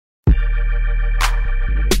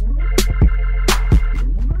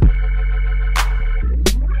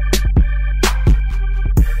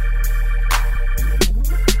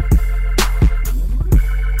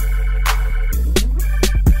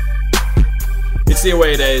It's the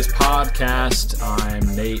Away Days podcast.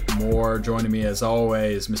 I'm Nate Moore. Joining me as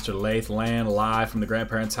always, Mr. Lath Land, live from the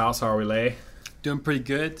grandparents' house. How are we, Lay? Doing pretty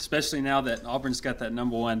good, especially now that Auburn's got that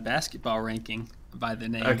 #1 basketball ranking by the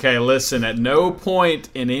name. Okay, listen, at no point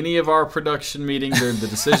in any of our production meetings or the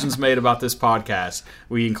decisions made about this podcast,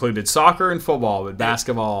 we included soccer and football, but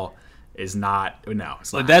basketball is not. No,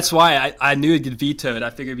 it's not. But that's why I knew it'd get vetoed.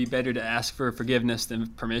 I figured it'd be better to ask for forgiveness than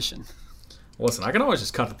permission. Listen, I can always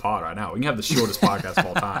just cut the pod right now. We can have the shortest podcast of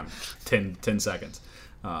all time, 10 seconds.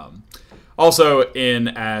 Also, in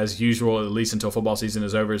as usual, at least until football season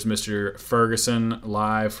is over, is Mr. Ferguson,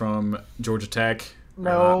 live from Georgia Tech.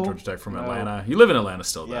 No. Georgia Tech from Atlanta. You live in Atlanta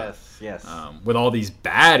still, though. Yes. With all these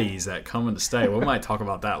baddies that come in to stay. We might talk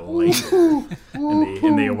about that later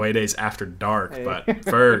in the Away Days After Dark. Hey. But,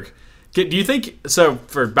 Ferg, do you think, so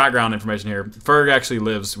for background information here, Ferg actually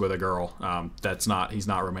lives with a girl he's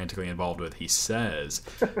not romantically involved with, he says.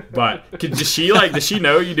 But does she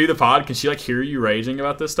know you do the pod? Can she hear you raging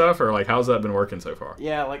about this stuff? Or how's that been working so far?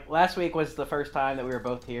 Yeah, last week was the first time that we were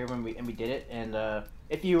both here when we did it, and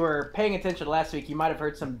if you were paying attention last week, you might have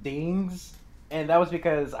heard some dings, and that was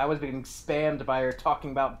because I was being spammed by her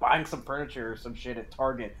talking about buying some furniture or some shit at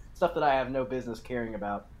Target, stuff that I have no business caring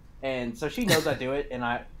about. And so she knows I do it, and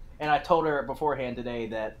I told her beforehand today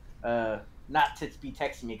that not to be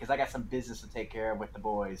texting me because I got some business to take care of with the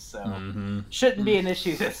boys, so shouldn't be an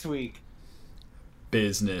issue this week.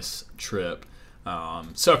 Business trip.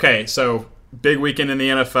 So big weekend in the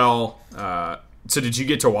NFL. So did you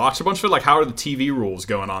get to watch a bunch of it? How are the TV rules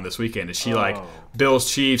going on this weekend? Is she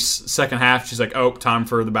Bills Chiefs second half? She's time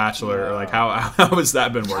for The Bachelor. No. Or how has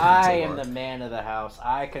that been working? I am the man of the house.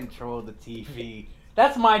 I control the TV.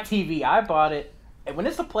 That's my TV. I bought it. And when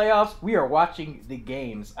it's the playoffs, we are watching the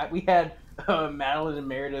games. We had Madeline and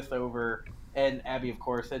Meredith over, and Abby, of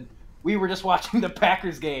course, and we were just watching the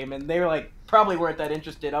Packers game, and they were probably weren't that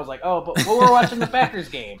interested. I was like, oh, but we're watching the Packers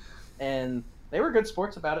game. And they were good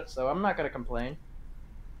sports about it, so I'm not going to complain.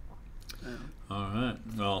 All right.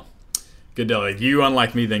 Well, good deal. You,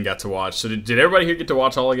 unlike me, then got to watch. So did everybody here get to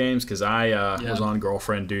watch all the games? Because I was on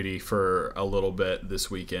girlfriend duty for a little bit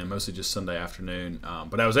this weekend, mostly just Sunday afternoon.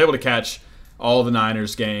 But I was able to catch all the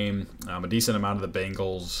Niners game, a decent amount of the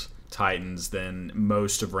Bengals, Titans, then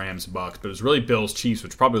most of Rams, Bucks. But it was really Bills, Chiefs,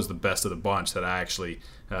 which probably was the best of the bunch that I actually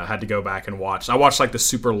had to go back and watch. I watched the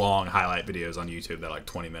super long highlight videos on YouTube that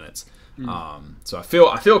 20 minutes. So I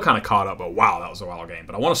feel kind of caught up, but wow, that was a wild game.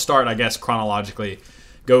 But I want to start, I guess, chronologically.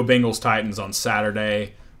 Go Bengals Titans on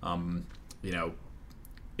Saturday.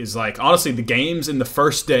 Is honestly the games in the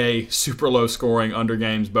first day super low scoring, under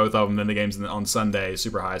games both of them. Then the games on Sunday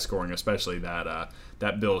super high scoring, especially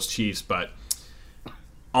that Bills Chiefs. But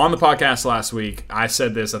on the podcast last week, I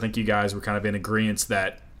said this. I think you guys were kind of in agreement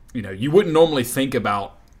that you wouldn't normally think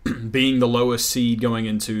about being the lowest seed going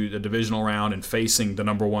into the divisional round and facing the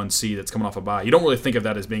 #1 seed that's coming off a bye. You don't really think of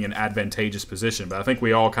that as being an advantageous position, but I think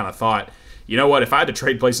we all kind of thought, you know what, if I had to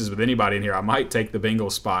trade places with anybody in here, I might take the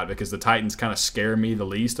Bengals spot because the Titans kind of scare me the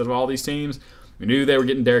least of all these teams. We knew they were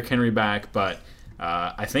getting Derrick Henry back, but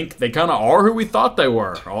I think they kind of are who we thought they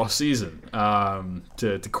were all season,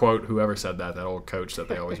 to quote whoever said that old coach that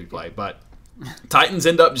they always replay. But Titans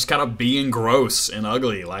end up just kind of being gross and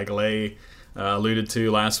ugly, like Lay alluded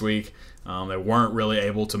to last week. They weren't really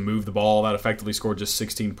able to move the ball that effectively, scored just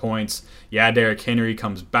 16 points. Yeah, Derrick Henry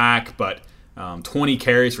comes back, but 20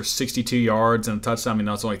 carries for 62 yards and a touchdown. I mean,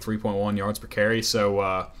 that's only 3.1 yards per carry.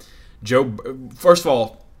 So, first of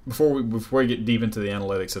all, before we get deep into the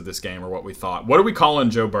analytics of this game or what we thought, what are we calling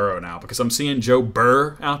Joe Burrow now? Because I'm seeing Joe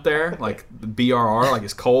Burr out there, the BRR,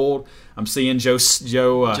 it's cold. I'm seeing Joe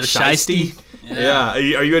Shiesty. Yeah.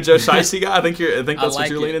 Are you a Joe Shiesty guy? I think that's what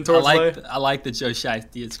you're leaning towards. I like the Joe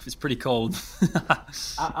Shiesty. It's pretty cold.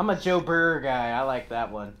 I'm a Joe Burr guy. I like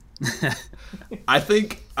that one.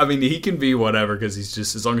 He can be whatever because he's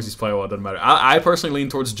just, as long as he's playing well, it doesn't matter. I personally lean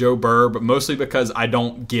towards Joe Burr, but mostly because I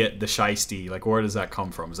don't get the Shiesty. Where does that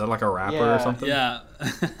come from? Is that a rapper or something? Yeah,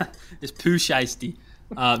 it's Pooh Shiesty.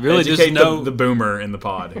 Really, educate the boomer in the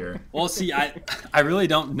pod here. Well, see, I really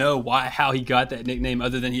don't know how he got that nickname,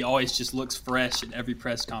 other than he always just looks fresh at every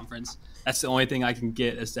press conference. That's the only thing I can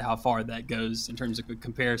get as to how far that goes in terms of a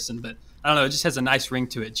comparison. But I don't know, it just has a nice ring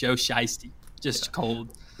to it. Joe Shiesty, just cold.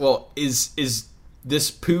 Well, is this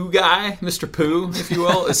Pooh guy, Mr. Pooh, if you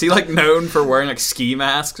will, is he known for wearing ski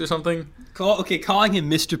masks or something? Calling him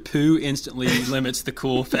Mr. Pooh instantly limits the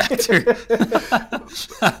cool factor.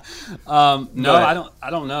 No, I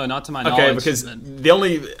don't know, not to my knowledge. Okay, because I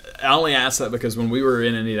only asked that because when we were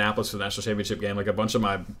in Indianapolis for the national championship game, a bunch of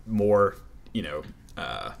my more,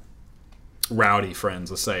 rowdy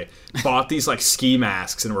friends, let's say, bought these like ski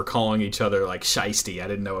masks and were calling each other like shiesty. I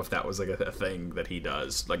didn't know if that was like a thing that he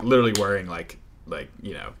does, like literally wearing like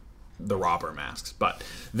the robber masks. But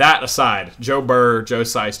that aside, Joe Burrow, Joe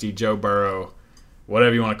Shiesty, Joe Burrow,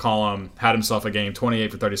 whatever you want to call him, had himself a game,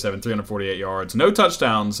 28 for 37, 348 yards, no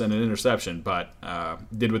touchdowns and an interception, but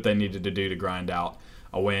did what they needed to do to grind out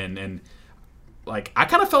a win. And like, I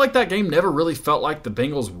kind of felt like that game never really felt like the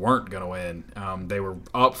Bengals weren't going to win. They were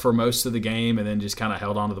up for most of the game and then just kind of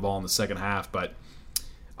held onto the ball in the second half. But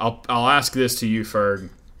I'll ask this to you, Ferg.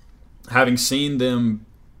 Having seen them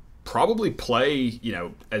probably play,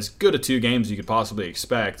 as good a 2 games as you could possibly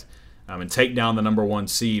expect, and take down the number 1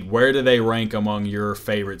 seed, where do they rank among your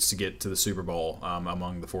favorites to get to the Super Bowl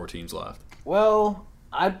among the 4 teams left? Well,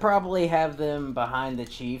 I'd probably have them behind the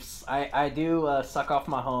Chiefs. I do suck off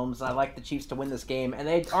Mahomes. I like the Chiefs to win this game, and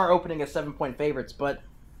they are opening as 7-point favorites. But,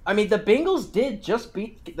 I mean, the Bengals did just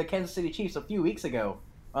beat the Kansas City Chiefs a few weeks ago.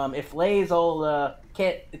 If Lay's old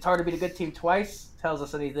it's hard to beat a good team twice tells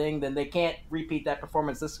us anything, then they can't repeat that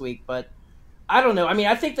performance this week. But I don't know. I mean,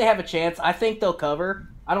 I think they have a chance. I think they'll cover.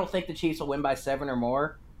 I don't think the Chiefs will win by 7 or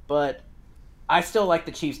more, but I still like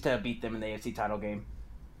the Chiefs to beat them in the AFC title game.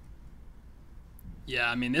 Yeah,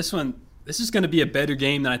 I mean, this is going to be a better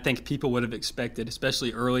game than I think people would have expected,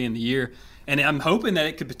 especially early in the year. And I'm hoping that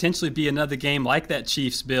it could potentially be another game like that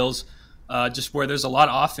Chiefs-Bills, just where there's a lot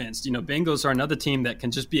of offense. Bengals are another team that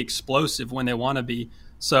can just be explosive when they want to be.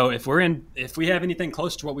 So if we have anything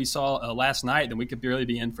close to what we saw last night, then we could really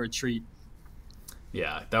be in for a treat.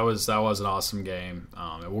 Yeah, that was an awesome game,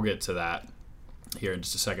 and we'll get to that here in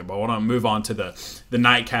just a second. But I want to move on to the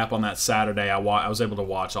nightcap on that Saturday. I was able to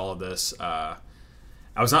watch all of this.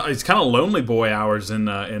 It's kind of lonely boy hours in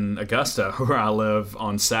Augusta where I live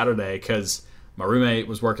on Saturday because my roommate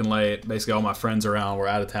was working late. Basically, all my friends around were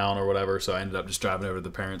out of town or whatever, so I ended up just driving over to the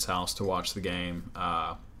parents' house to watch the game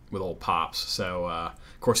with old Pops. So,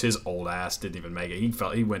 of course, his old ass didn't even make it.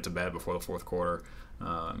 He went to bed before the fourth quarter.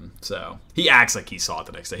 So he acts like he saw it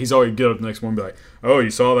the next day. He's always get up the next morning and be like, "Oh, you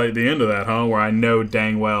saw the end of that, huh?" Where I know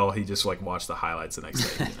dang well he just like watched the highlights the next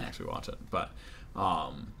day. He didn't actually watch it, but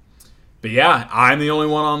yeah, I'm the only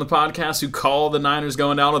one on the podcast who called the Niners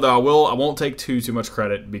going down. Although I won't take too much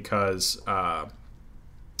credit because I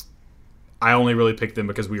only really picked them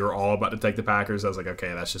because we were all about to take the Packers. I was like,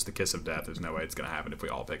 okay, that's just the kiss of death. There's no way it's going to happen if we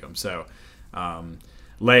all pick them. So.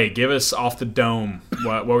 Lay, give us off the dome.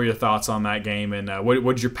 What were your thoughts on that game, and what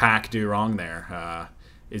did your pack do wrong there?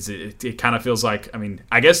 It kind of feels like, I mean,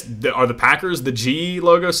 I guess are the Packers the G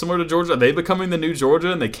logo similar to Georgia? Are they becoming the new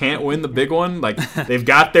Georgia and they can't win the big one? Like they've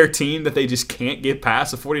got their team that they just can't get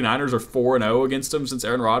past. The 49ers are 4-0 against them since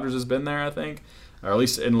Aaron Rodgers has been there, I think, or at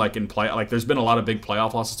least in play. Like there's been a lot of big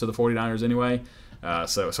playoff losses to the 49ers anyway.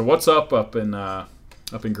 So what's up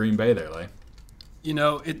in Green Bay there, Lay?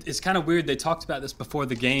 It's kind of weird. They talked about this before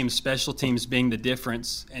the game, special teams being the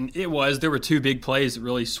difference. And there were 2 big plays that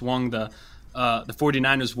really swung the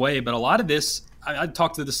 49ers' way. But a lot of this, I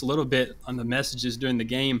talked to this a little bit on the messages during the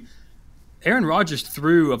game. Aaron Rodgers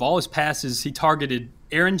threw, of all his passes, he targeted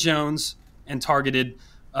Aaron Jones and targeted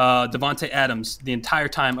Devontae Adams the entire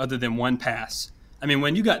time other than one pass. I mean,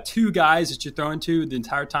 when you got 2 guys that you're throwing to the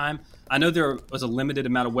entire time, I know there was a limited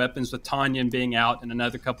amount of weapons with Tanyan being out and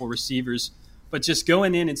another couple receivers. But just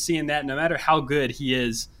going in and seeing that, no matter how good he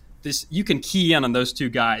is, you can key in on those 2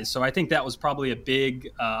 guys. So I think that was probably a big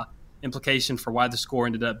implication for why the score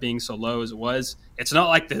ended up being so low as it was. It's not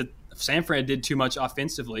like the San Fran did too much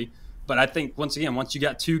offensively, but I think, once again, once you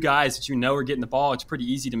got 2 guys that are getting the ball, it's pretty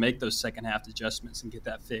easy to make those second-half adjustments and get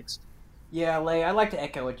that fixed. Yeah, Lay, I'd like to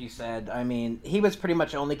echo what you said. I mean, he was pretty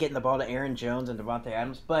much only getting the ball to Aaron Jones and Devontae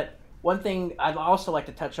Adams. But one thing I'd also like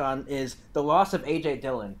to touch on is the loss of A.J.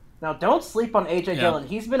 Dillon. Now, don't sleep on A.J. Dillon.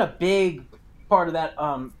 He's been a big part of that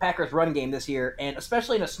Packers run game this year, and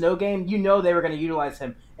especially in a snow game, they were going to utilize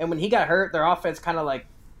him. And when he got hurt, their offense kind of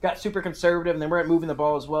got super conservative, and they weren't moving the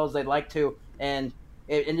ball as well as they'd like to, and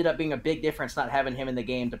it ended up being a big difference not having him in the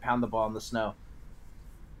game to pound the ball in the snow.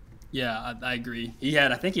 Yeah, I agree.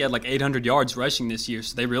 I think he had like 800 yards rushing this year,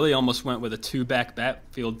 so they really almost went with a 2-back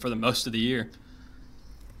backfield for the most of the year.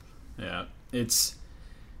 Yeah, it's...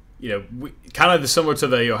 kind of similar to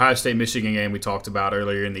the Ohio State-Michigan game we talked about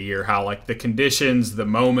earlier in the year, how like the conditions, the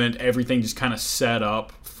moment, everything just kind of set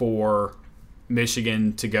up for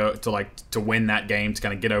Michigan to win that game, to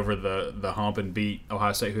kind of get over the hump and beat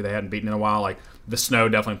Ohio State, who they hadn't beaten in a while. Like the snow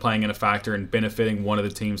definitely playing in a factor and benefiting one of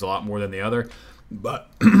the teams a lot more than the other.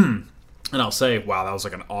 But and I'll say, wow, that was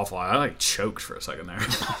like an awful. I choked for a second there.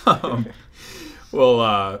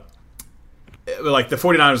 Like the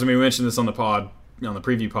 49ers, I mean, we mentioned this on the pod on the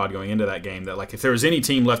preview pod going into that game that like if there was any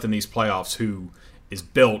team left in these playoffs who is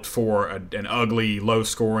built for an ugly,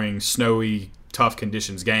 low-scoring, snowy, tough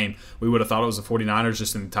conditions game, we would have thought it was the 49ers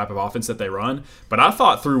just in the type of offense that they run. But I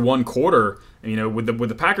thought through one quarter, with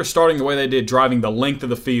the Packers starting the way they did, driving the length of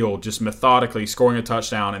the field, just methodically scoring a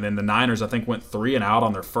touchdown, and then the Niners I think went 3 and out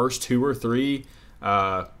on their first 2 or 3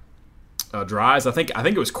 drives. I think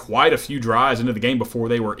it was quite a few drives into the game before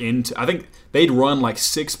they were into. I think they'd run like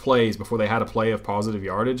 6 plays before they had a play of positive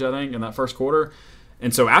yardage, I think, in that first quarter.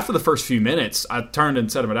 And so after the first few minutes, I turned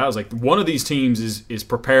and said to my dad, I was like, one of these teams is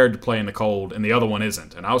prepared to play in the cold and the other one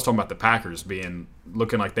isn't. And I was talking about the Packers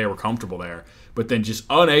looking like they were comfortable there, but then just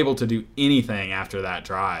unable to do anything after that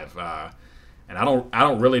drive. And I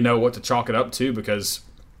don't really know what to chalk it up to because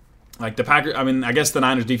like the Packers, I guess the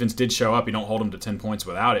Niners defense did show up. You don't hold them to 10 points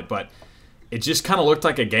without it, but it just kind of looked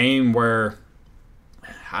like a game where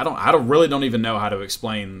I really don't even know how to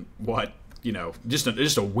explain what, just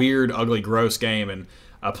a weird, ugly, gross game. And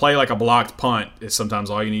a play like a blocked punt is sometimes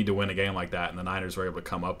all you need to win a game like that, and the Niners were able to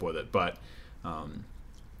come up with it. But,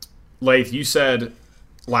 Lath, you said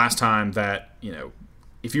last time that,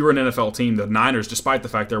 if you were an NFL team, the Niners, despite the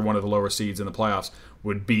fact they're one of the lower seeds in the playoffs,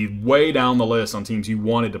 would be way down the list on teams you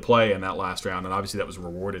wanted to play in that last round, and obviously that was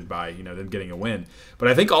rewarded by them getting a win. But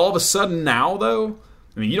I think all of a sudden now, though,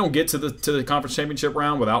 you don't get to the conference championship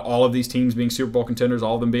round without all of these teams being Super Bowl contenders,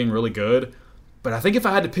 all of them being really good. But I think if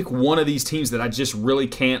I had to pick one of these teams that I just really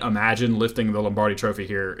can't imagine lifting the Lombardi Trophy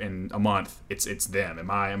here in a month, it's them.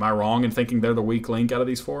 Am I wrong in thinking they're the weak link out of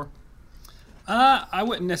these 4? I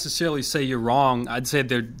wouldn't necessarily say you're wrong. I'd say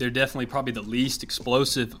they're definitely probably the least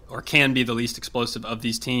explosive, or can be the least explosive of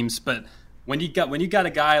these teams. But when you got a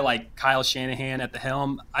guy like Kyle Shanahan at the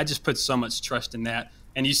helm, I just put so much trust in that.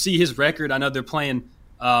 And you see his record. I know they're playing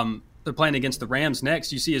against the Rams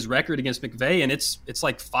next. You see his record against McVay, and it's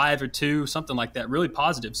like 5-2, something like that. Really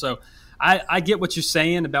positive. So I get what you're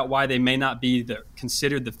saying about why they may not be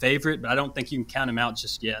considered the favorite, but I don't think you can count them out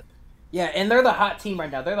just yet. Yeah, and they're the hot team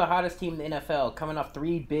right now. They're the hottest team in the NFL, coming off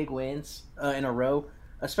 3 big wins in a row.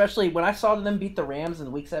 Especially when I saw them beat the Rams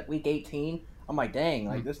in week 18, I'm like,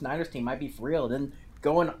 dang, this Niners team might be for real. Then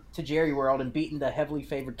going to Jerry World and beating the heavily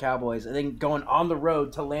favored Cowboys, and then going on the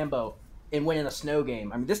road to Lambeau and winning a snow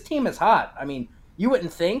game. This team is hot. You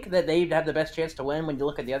wouldn't think that they'd have the best chance to win when you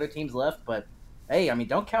look at the other teams left, but hey,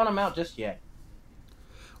 don't count them out just yet.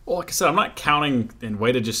 Well, like I said, I'm not counting in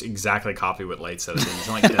way to just exactly copy what Late said. It's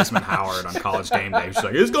like Desmond Howard on College Game Day. He's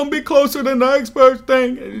like, it's going to be closer than the experts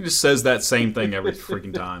thing. And he just says that same thing every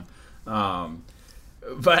freaking time.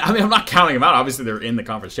 But, I'm not counting them out. Obviously, they're in the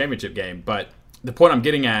conference championship game. But the point I'm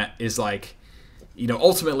getting at is, like,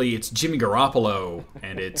 ultimately it's Jimmy Garoppolo,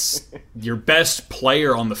 and it's your best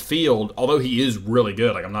player on the field, although he is really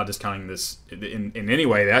good. Like, I'm not discounting this in any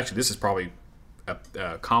way. Actually, this is probably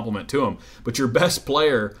a compliment to him, but your best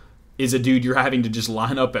player is a dude you're having to just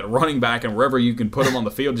line up at running back and wherever you can put him on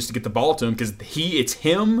the field just to get the ball to him, because it's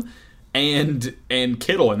him and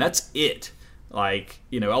Kittle, and that's it. Like,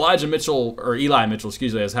 Eli Mitchell,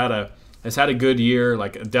 excuse me, has had a good year,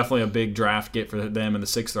 like definitely a big draft get for them in the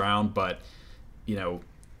 6th round, but you're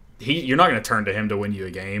not going to turn to him to win you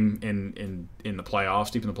a game in the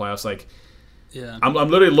playoffs, deep in the playoffs. Like, yeah, I'm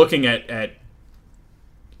literally looking at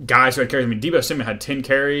guys who had carries. Deebo Samuel had 10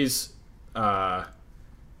 carries.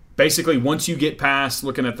 Basically, once you get past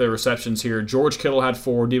looking at the receptions here, George Kittle had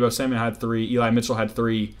 4, Deebo Samuel had 3, Eli Mitchell had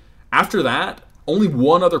 3. After that, only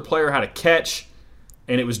one other player had a catch,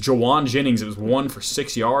 and it was Jawan Jennings. It was 1 for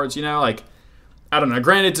 6 yards. Like, I don't know.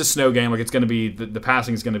 Granted, it's a snow game. Like, it's going to be the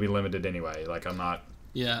passing is going to be limited anyway. Like, I'm not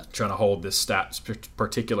trying to hold this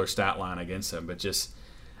particular stat line against him, but just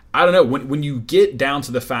I don't know. When you get down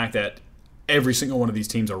to the fact that every single one of these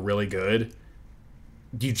teams are really good,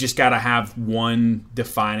 you just got to have one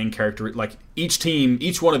defining character. Like,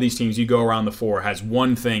 each one of these teams, you go around the 4, has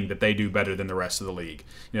one thing that they do better than the rest of the league.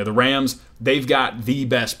 The Rams, they've got the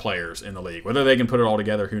best players in the league. Whether they can put it all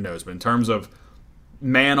together, who knows? But in terms of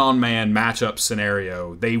man-on-man matchup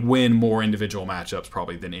scenario, they win more individual matchups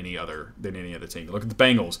probably than any other team. Look at the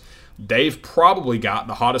Bengals. They've probably got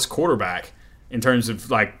the hottest quarterback in terms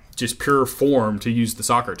of, like, just pure form, to use the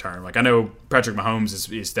soccer term. Like, I know Patrick Mahomes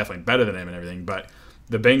is definitely better than him and everything, but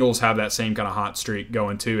the Bengals have that same kind of hot streak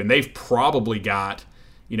going too, and they've probably got,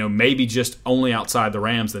 maybe just only outside the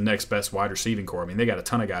Rams, the next best wide receiving core. They got a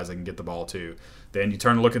ton of guys that can get the ball too. Then you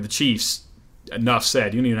turn and look at the Chiefs. Enough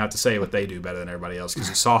said. You don't even have to say what they do better than everybody else, because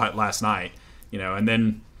you saw it last night. And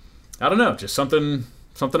then I don't know, just something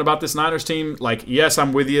about this Niners team. Like, yes,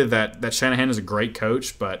 I'm with you that Shanahan is a great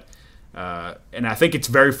coach, but and I think it's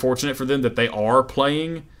very fortunate for them that they are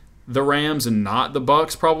playing the Rams and not the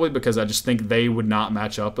Bucs, probably because I just think they would not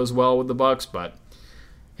match up as well with the Bucs. But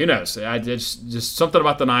who knows? Just something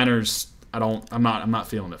about the Niners. I'm not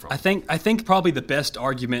feeling it from. I think probably the best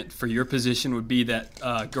argument for your position would be that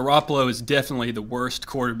Garoppolo is definitely the worst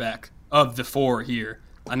quarterback of the four here.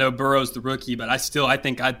 I know Burrow's the rookie, but I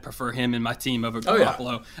think I'd prefer him in my team over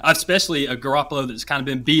Garoppolo. Especially a Garoppolo that's kind of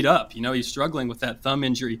been beat up. He's struggling with that thumb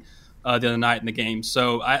injury the other night in the game.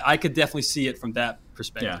 So I could definitely see it from that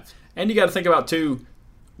perspective. Yeah. And you got to think about, too,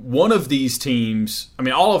 one of these teams, I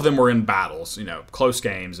mean, all of them were in battles, close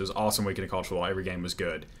games. It was an awesome weekend of college football. Every game was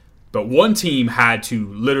good. But one team had to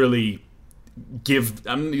literally give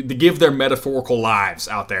their metaphorical lives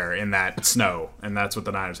out there in that snow, and that's what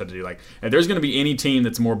the Niners had to do. Like, if there's going to be any team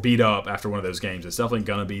that's more beat up after one of those games, it's definitely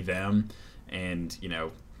going to be them. And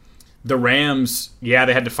the Rams, they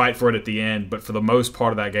had to fight for it at the end, but for the most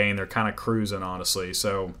part of that game, they're kind of cruising, honestly.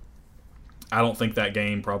 So I don't think that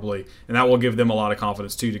game probably, and that will give them a lot of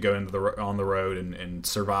confidence too to go into on the road and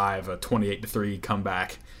survive a 28-3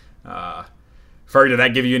 comeback. Ferg, did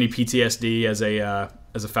that give you any PTSD as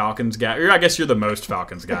a Falcons guy? I guess you're the most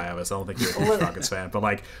Falcons guy of us. I don't think you're a huge Falcons fan, but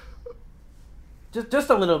like, just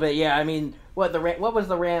a little bit, yeah. I mean, what was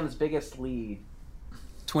the Rams' biggest lead?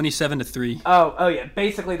 27-3. Oh yeah,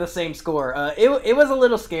 basically the same score. It was a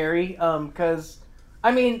little scary because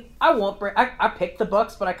I mean I picked the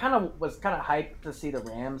Bucs, but I was kind of hyped to see the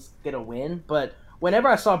Rams get a win. But whenever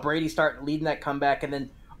I saw Brady start leading that comeback, and then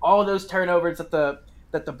all those turnovers that the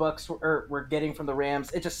Bucs were getting from the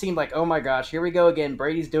Rams, it just seemed like, oh my gosh, here we go again.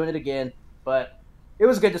 Brady's doing it again. But it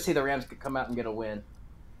was good to see the Rams come out and get a win.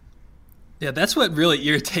 Yeah, that's what really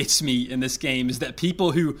irritates me in this game is that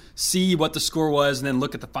people who see what the score was and then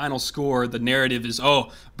look at the final score, the narrative is,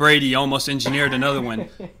 oh, Brady almost engineered another one.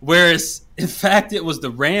 Whereas, in fact, it was the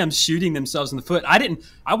Rams shooting themselves in the foot.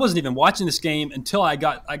 I wasn't even watching this game until I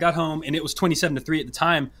got home, and it was 27-3 at the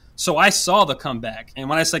time. So I saw the comeback. And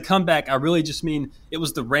when I say comeback, I really just mean it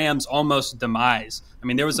was the Rams' almost demise. I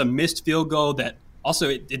mean, there was a missed field goal that also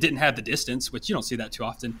it didn't have the distance, which you don't see that too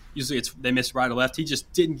often. Usually they miss right or left. He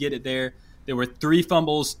just didn't get it there. There were 3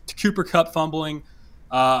 fumbles, Cooper Kupp fumbling,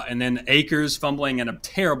 and then Akers fumbling in a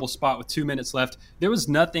terrible spot with 2 minutes left. There was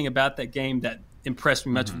nothing about that game that impressed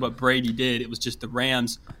me much with what Brady did. It was just the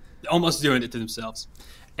Rams almost doing it to themselves.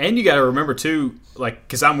 And you got to remember, too, like,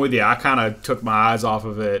 because I'm with you, I kind of took my eyes off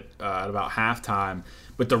of it at about halftime.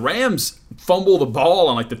 But the Rams fumble the ball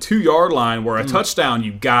on, like, the 2-yard line where a touchdown,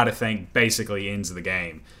 you got to think, basically ends the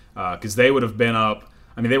game. Because they would have been up,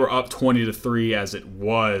 I mean, they were up 20-3 as it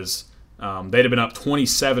was. They'd have been up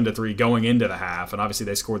 27-3 going into the half, and obviously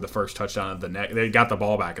they scored the first touchdown of the neck. They got the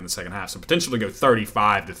ball back in the second half, so potentially go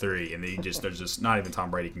 35-3, and there's just not even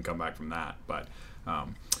Tom Brady can come back from that. But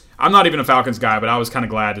I'm not even a Falcons guy, but I was kind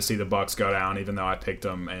of glad to see the Bucs go down, even though I picked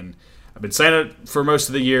them. And I've been saying it for most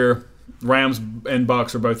of the year. Rams and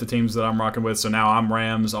Bucs are both the teams that I'm rocking with, so now I'm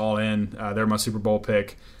Rams all in. They're my Super Bowl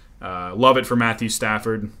pick. Love it for Matthew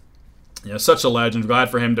Stafford. Such a legend.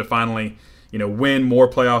 Glad for him to finally win more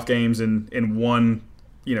playoff games in one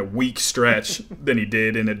week stretch than he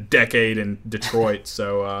did in a decade in Detroit.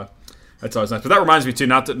 So that's always nice. But that reminds me too,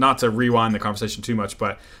 not to rewind the conversation too much,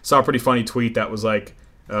 but saw a pretty funny tweet that was like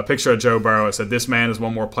a picture of Joe Burrow. It said, "This man has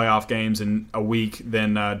won more playoff games in a week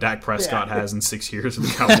than Dak Prescott has in 6 years of the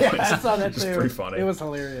Cowboys." I saw that too. It's pretty funny. It was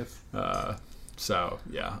hilarious. So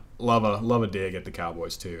yeah, love a dig at the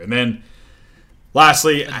Cowboys too. And then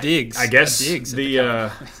lastly, I guess a digs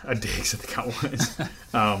at the Cowboys.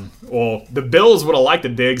 Well, the Bills would have liked the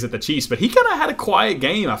digs at the Chiefs, but he kind of had a quiet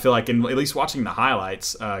game, I feel like, at least watching the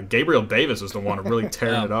highlights. Gabriel Davis was the one really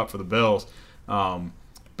tearing it up for the Bills.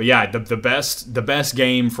 But yeah, the best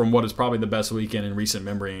game from what is probably the best weekend in recent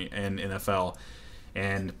memory in NFL.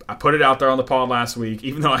 And I put it out there on the pod last week,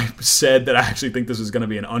 even though I said that I actually think this was going to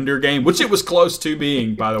be an under game, which it was close to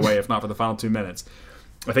being, by the way, if not for the final 2 minutes.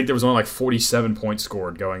 I think there was only like 47 points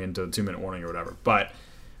scored going into the 2-minute warning or whatever. But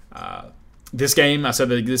this game, I said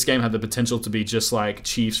that this game had the potential to be just like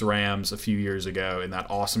Chiefs-Rams a few years ago in that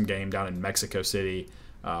awesome game down in Mexico City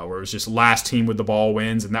where it was just last team with the ball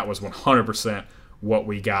wins, and that was 100% what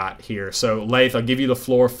we got here. So, Lath, I'll give you the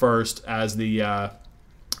floor first as the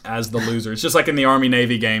loser. It's just like in the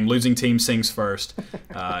Army-Navy game. Losing team sings first.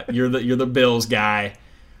 You're the Bills guy.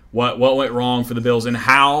 What went wrong for the Bills, and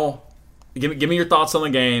how... Give me your thoughts on the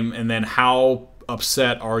game, and then how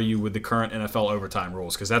upset are you with the current NFL overtime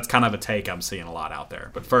rules? Because that's kind of a take I'm seeing a lot out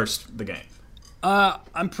there. But first, the game.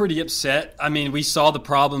 I'm pretty upset. I mean, we saw the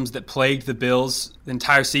problems that plagued the Bills the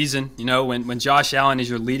entire season. When Josh Allen is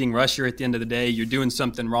your leading rusher at the end of the day, you're doing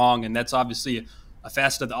something wrong, and that's obviously a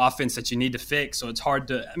facet of the offense that you need to fix. So it's hard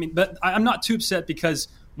to – but I'm not too upset because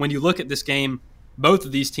when you look at this game, both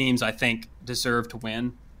of these teams, I think, deserve to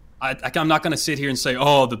win. I'm not going to sit here and say,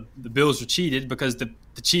 oh, the Bills are cheated, because the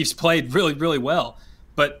Chiefs played really, really well.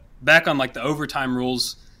 But back on like the overtime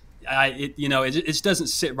rules, it just doesn't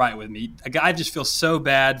sit right with me. I just feel so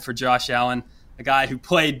bad for Josh Allen, a guy who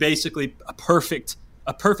played basically a perfect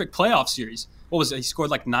playoff series. What was it? He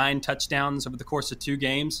scored like 9 touchdowns over the course of 2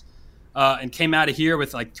 games, and came out of here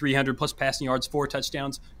with like 300 plus passing yards, 4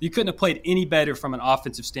 touchdowns. You couldn't have played any better from an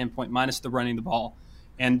offensive standpoint, minus the running the ball.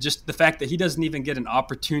 And just the fact that he doesn't even get an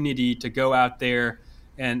opportunity to go out there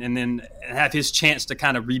and then have his chance to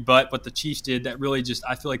kind of rebut what the Chiefs did, that really just,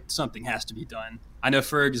 I feel like something has to be done. I know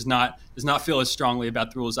Ferg does not feel as strongly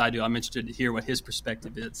about the rules as I do. I'm interested to hear what his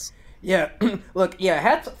perspective is. Yeah, look,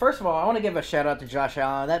 first of all, I want to give a shout out to Josh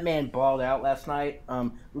Allen. That man balled out last night,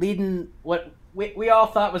 leading what we all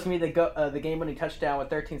thought was going to be the game-winning touchdown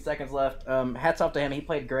with 13 seconds left. Hats off to him. He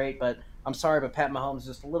played great, but I'm sorry, but Pat Mahomes is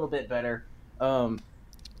just a little bit better.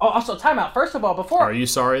 Also, timeout. First of all, Are you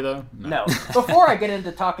sorry, though? No. Before I get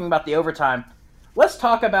into talking about the overtime, let's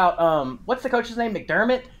talk about, what's the coach's name?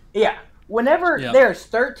 McDermott? Yeah. Whenever there's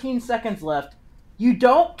 13 seconds left, you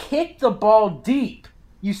don't kick the ball deep.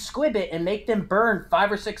 You squib it and make them burn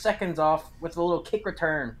 5 or 6 seconds off with a little kick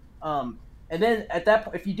return. And then at that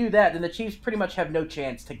point, if you do that, then the Chiefs pretty much have no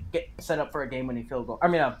chance to get set up for a game-winning field goal.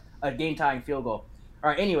 A game-tying field goal. All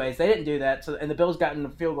right, anyways, they didn't do that, and the Bills got in the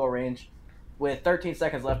field goal range with 13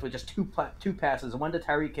 seconds left with just two passes, one to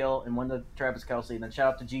Tyreek Hill and one to Travis Kelce. And then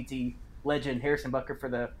shout out to GT legend Harrison Butker for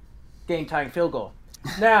the game-tying field goal.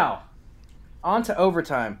 Now, on to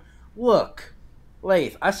overtime. Look,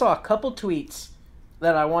 Lath, I saw a couple tweets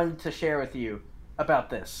that I wanted to share with you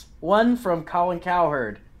about this. One from Colin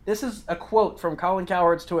Cowherd. This is a quote from Colin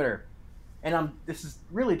Cowherd's Twitter. And this is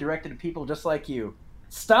really directed to people just like you.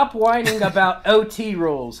 Stop whining about OT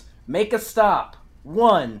rules. Make a stop.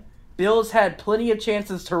 1. Bills had plenty of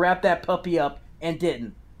chances to wrap that puppy up and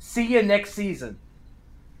didn't. See you next season.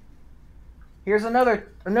 Here's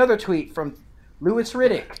another tweet from Louis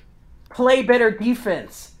Riddick. Play better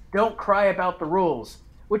defense. Don't cry about the rules.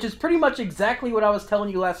 Which is pretty much exactly what I was telling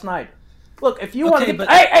you last night. Look, if you want to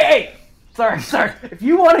Hey! Sorry. If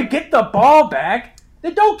you want to get the ball back,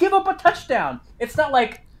 then don't give up a touchdown. It's not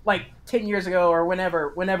like 10 years ago or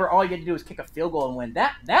whenever all you had to do was kick a field goal and win.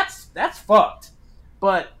 That's fucked.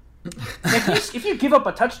 But if you give up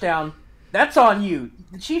a touchdown, that's on you.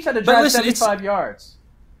 The Chiefs had to drive 75 yards.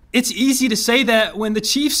 It's easy to say that when the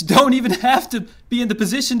Chiefs don't even have to be in the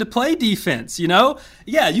position to play defense, you know?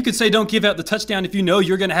 Yeah, you could say don't give out the touchdown if you know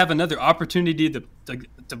you're going to have another opportunity to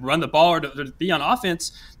run the ball or to be on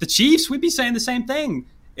offense. The Chiefs would be saying the same thing.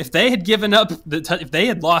 If they had given up, if they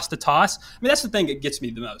had lost the toss, I mean, that's the thing that gets me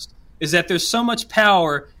the most, is that there's so much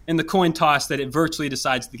power in the coin toss that it virtually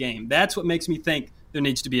decides the game. That's what makes me think there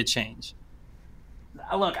needs to be a change.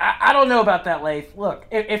 Look, I don't know about that, Lath. Look,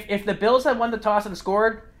 if the Bills had won the toss and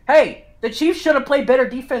scored, hey, the Chiefs should have played better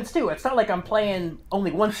defense too. It's not like I'm playing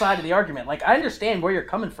only one side of the argument. Like, I understand where you're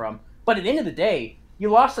coming from, but at the end of the day, you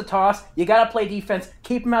lost the toss, you got to play defense,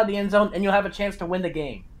 keep them out of the end zone, and you'll have a chance to win the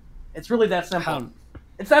game. It's really that simple.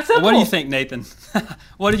 It's that simple. What do you think, Nathan?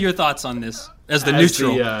 What are your thoughts on this as the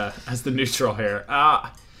neutral? As the neutral here.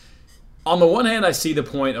 On the one hand, I see the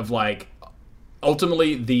point of, like,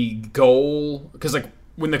 ultimately the goal, because, like,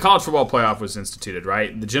 when the college football playoff was instituted,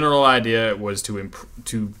 right, the general idea was to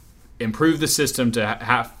improve the system to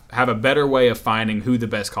have a better way of finding who the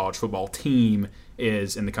best college football team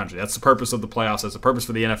is in the country. That's the purpose of the playoffs. That's the purpose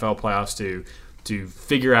for the NFL playoffs, to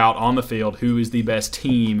figure out on the field who is the best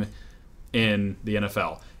team in the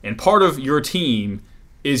NFL. And part of your team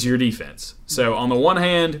is your defense. So on the one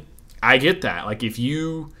hand, I get that. Like, if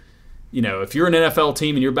you're an NFL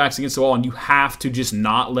team and your back's against the wall and you have to just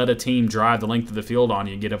not let a team drive the length of the field on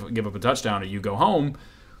you and give up a touchdown or you go home,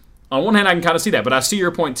 on one hand, I can kind of see that. But I see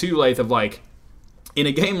your point too, Lath, of, like, in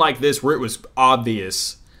a game like this where it was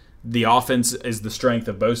obvious the offense is the strength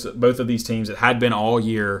of both of these teams. It had been all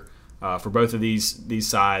year for both of these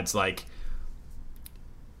sides. Like,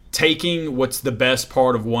 taking what's the best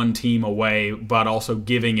part of one team away but also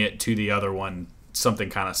giving it to the other one, something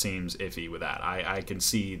kind of seems iffy with that. I can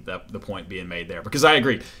see the point being made there, because I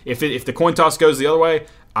agree. If the coin toss goes the other way,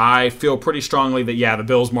 I feel pretty strongly that, the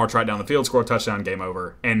Bills march right down the field, score a touchdown, game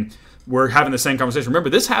over. And we're having the same conversation. Remember,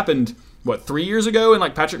 this happened, 3 years ago in,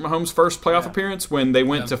 like, Patrick Mahomes' first playoff appearance when they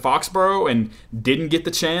went to Foxborough and didn't get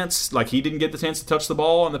the chance. Like, he didn't get the chance to touch the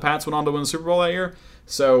ball, and the Pats went on to win the Super Bowl that year.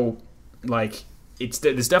 So, like,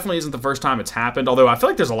 this definitely isn't the first time it's happened, although I feel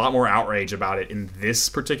like there's a lot more outrage about it in this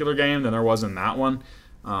particular game than there was in that one.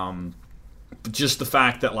 But just the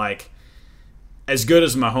fact that, like, as good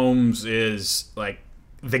as Mahomes is, like,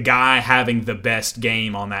 the guy having the best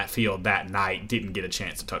game on that field that night didn't get a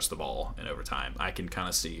chance to touch the ball in overtime. I can kind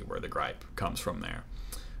of see where the gripe comes from there.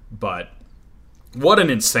 But what an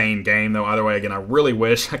insane game, though. Either way, again, I really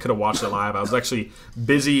wish I could have watched it live. I was actually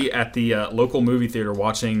busy at the local movie theater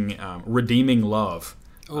watching Redeeming Love.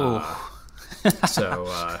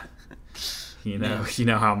 So you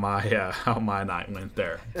know how my night went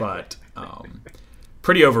there. But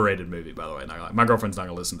pretty overrated movie, by the way. My girlfriend's not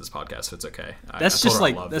gonna listen to this podcast, so it's okay. That's just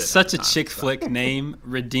like that's such a chick flick name,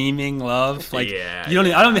 Redeeming Love. Like yeah, I don't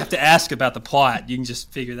even have to ask about the plot. You can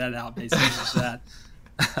just figure that out basically just that.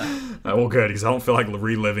 Well, good, because I don't feel like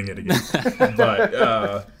reliving it again.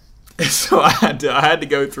 But so I had to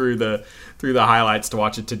go through the highlights to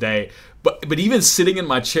watch it today. But even sitting in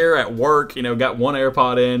my chair at work, got one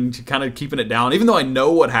AirPod in, kind of keeping it down. Even though I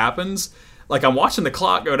know what happens, like I'm watching the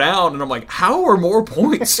clock go down, and I'm like, how are more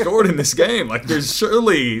points scored in this game? Like,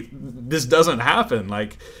 surely this doesn't happen.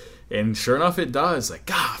 Like, and sure enough, it does. Like,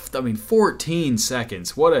 God, 14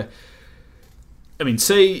 seconds.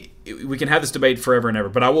 Say we can have this debate forever and ever,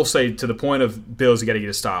 but I will say to the point of Bills, you got to get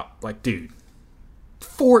a stop. Like, dude,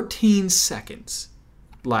 14 seconds.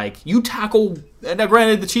 Like, you tackle. Now,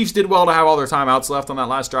 granted, the Chiefs did well to have all their timeouts left on that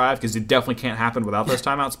last drive because it definitely can't happen without those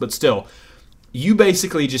timeouts. But still, you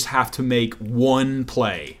basically just have to make one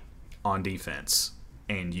play on defense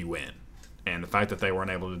and you win. And the fact that they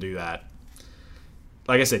weren't able to do that,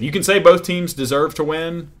 like I said, you can say both teams deserve to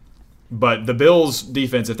win, but the Bills'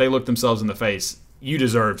 defense, if they look themselves in the face, you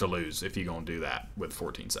deserve to lose if you're going to do that with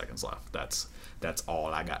 14 seconds left. That's all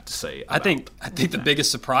I got to say. I think the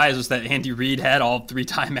biggest surprise was that Andy Reid had all 3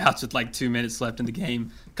 timeouts with like 2 minutes left in the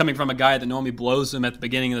game, coming from a guy that normally blows them at the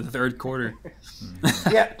beginning of the third quarter.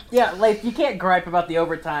 yeah. Like, you can't gripe about the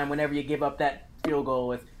overtime whenever you give up that field goal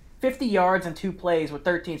with 50 yards and 2 plays with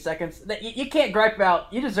 13 seconds. You can't gripe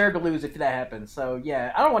about. You deserve to lose if that happens. So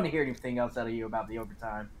yeah, I don't want to hear anything else out of you about the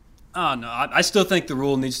overtime. Oh no, I still think the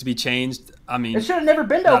rule needs to be changed. I mean, it should have never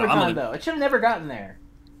been to overtime though. It should have never gotten there.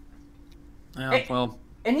 Yeah,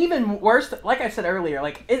 and even worse, like I said earlier,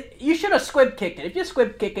 you should have squib kicked it. If you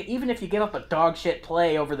squib kick it, even if you give up a dog shit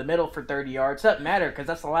play over the middle for 30 yards, it doesn't matter because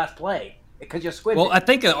that's the last play. Because you squib. Well, I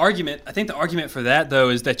think the argument for that though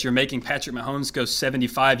is that you're making Patrick Mahomes go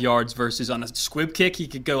 75 yards versus on a squib kick he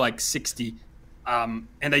could go like 60. And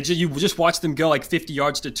you just watch them go like 50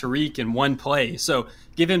 yards to Tariq in one play. So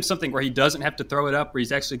give him something where he doesn't have to throw it up, where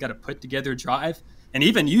he's actually got to put together a drive. And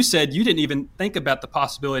even you said you didn't even think about the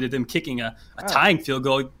possibility of them kicking a tying field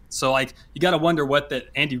goal. So like you got to wonder what that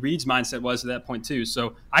Andy Reid's mindset was at that point too.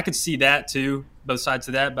 So I could see that too, both sides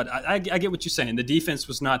of that. But I get what you're saying. The defense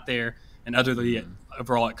was not there, and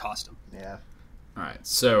overall it cost them. Yeah. All right.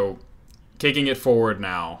 So kicking it forward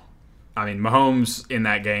now. I mean, Mahomes in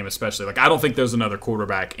that game especially, I don't think there's another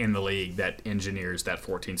quarterback in the league that engineers that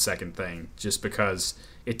 14-second thing just because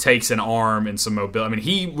it takes an arm and some mobility. I mean,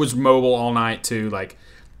 he was mobile all night too.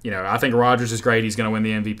 I think Rodgers is great. He's going to win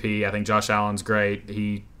the MVP. I think Josh Allen's great.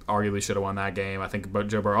 He arguably should have won that game. I think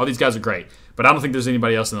Joe Burrow. All these guys are great. But I don't think there's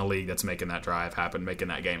anybody else in the league that's making that drive happen, making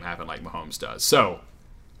that game happen like Mahomes does. So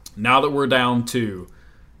now that we're down to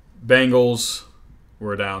Bengals,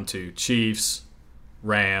 we're down to Chiefs,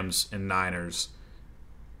 Rams, and Niners.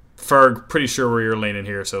 Ferg, pretty sure where you're leaning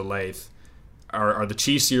here, so Lath. Are the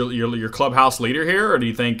Chiefs your clubhouse leader here, or do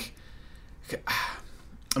you think...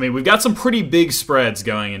 I mean, we've got some pretty big spreads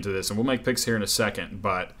going into this, and we'll make picks here in a second,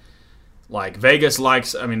 but Vegas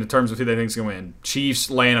likes, in terms of who they think is going to win, Chiefs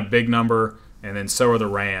laying a big number, and then so are the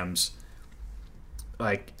Rams.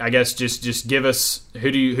 I guess just give us, who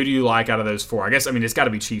do you like out of those 4? I guess, it's got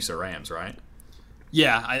to be Chiefs or Rams, right?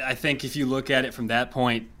 Yeah, I think if you look at it from that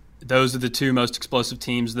point, those are the 2 most explosive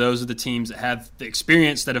teams. Those are the teams that have the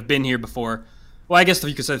experience that have been here before. Well, I guess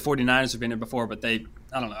you could say the 49ers have been here before, but I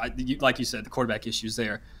don't know. Like you said, the quarterback issues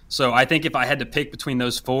there. So I think if I had to pick between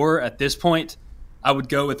those 4 at this point, I would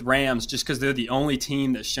go with Rams just because they're the only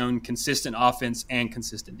team that's shown consistent offense and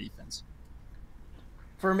consistent defense.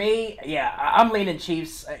 For me, yeah, I'm leaning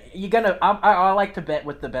Chiefs. I like to bet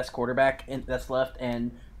with the best quarterback that's left,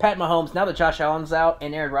 and Pat Mahomes. Now that Josh Allen's out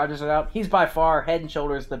and Aaron Rodgers is out, he's by far head and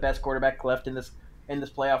shoulders the best quarterback left in this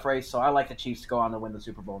playoff race. So I like the Chiefs to go on to win the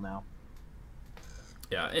Super Bowl now.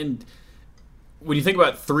 Yeah, and when you think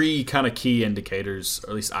about 3 kind of key indicators, or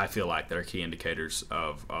at least I feel like they're key indicators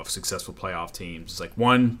of successful playoff teams, it's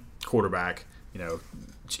 1, quarterback,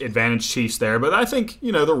 advantage Chiefs there. But I think,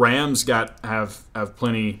 the Rams have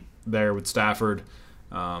plenty there with Stafford.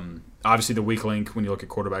 Obviously the weak link when you look at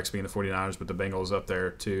quarterbacks being the 49ers, but the Bengals up there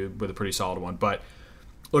too with a pretty solid one. But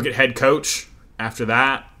look at head coach after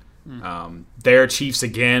that. Their Chiefs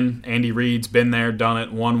again. Andy Reid's been there, done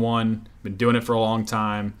it, won one. been doing it for a long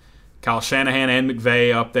time. Kyle Shanahan and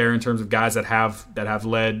McVay up there in terms of guys that have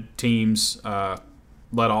led teams, led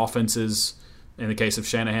offenses, in the case of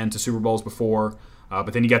Shanahan, to Super Bowls before.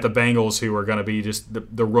 But then you got the Bengals, who are going to be just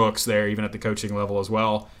the rooks there, even at the coaching level as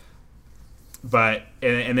well. But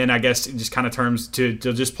and then I guess it just kind of turns to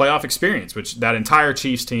just playoff experience, which that entire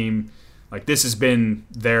Chiefs team, like, this has been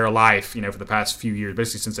their life, for the past few years,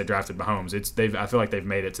 basically since they drafted Mahomes. I feel like they've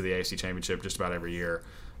made it to the AFC Championship just about every year,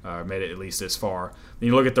 made it at least this far. Then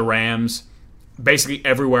you look at the Rams, basically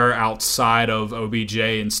everywhere outside of OBJ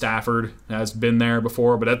and Stafford has been there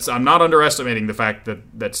before. But I'm not underestimating the fact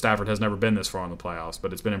that Stafford has never been this far in the playoffs,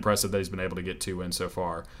 but it's been impressive that he's been able to get 2 wins so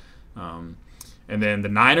far. And then the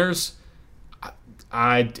Niners,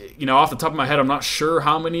 I off the top of my head, I'm not sure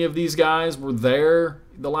how many of these guys were there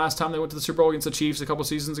the last time they went to the Super Bowl against the Chiefs a couple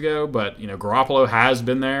seasons ago, but Garoppolo has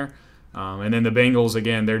been there. And then the Bengals,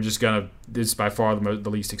 again, they're just this is by far the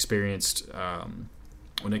least experienced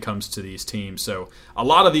when it comes to these teams. So a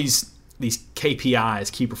lot of these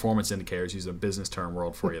KPIs, key performance indicators, use a business term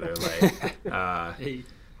world for you there,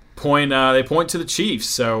 they point to the Chiefs.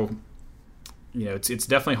 So it's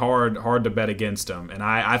definitely hard to bet against them, and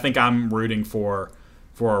I think I'm rooting for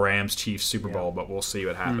a Rams Chiefs Super Bowl, but we'll see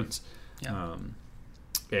what happens.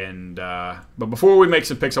 But before we make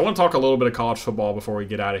some picks, I want to talk a little bit of college football before we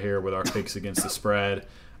get out of here with our picks against the spread.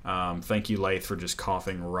 Thank you, Lath, for just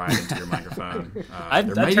coughing right into your microphone. I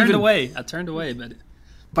turned away,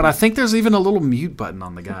 but I think there's even a little mute button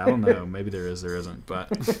on the guy. I don't know. Maybe there is, there isn't.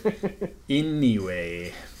 But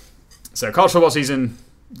anyway, so college football season.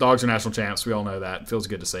 Dogs are national champs. We all know that. Feels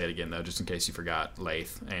good to say it again, though, just in case you forgot.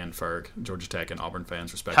 Lath and Ferg, Georgia Tech and Auburn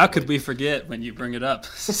fans, respectively. How could we forget when you bring it up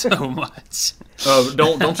so much?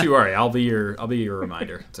 Don't you worry. I'll be your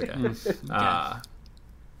reminder. It's okay.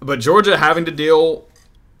 But Georgia having to deal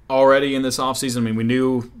already in this offseason. I mean, we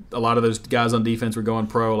knew a lot of those guys on defense were going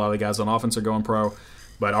pro. A lot of the guys on offense are going pro.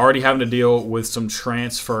 But already having to deal with some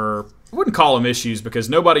transfer, I wouldn't call them issues, because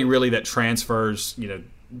nobody really that transfers,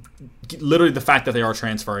 literally the fact that they are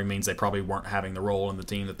transferring means they probably weren't having the role in the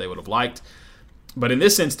team that they would have liked. But in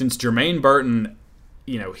this instance, Jermaine Burton,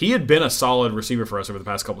 he had been a solid receiver for us over the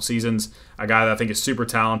past couple seasons, a guy that I think is super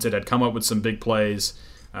talented, had come up with some big plays,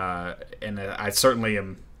 and I certainly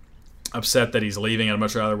am upset that he's leaving. I'd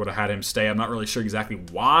much rather would have had him stay. I'm not really sure exactly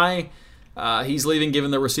why he's leaving,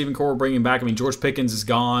 given the receiving core we're bringing back. I mean, George Pickens is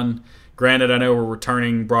gone. Granted, I know we're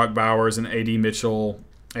returning Brock Bowers and A.D. Mitchell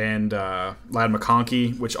and Lad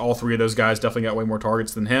McConkey, which all three of those guys definitely got way more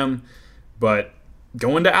targets than him. But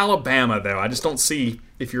going to Alabama, though, I just don't see,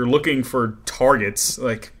 if you're looking for targets,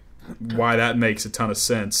 like, why that makes a ton of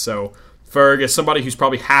sense. So, Ferg, as somebody who's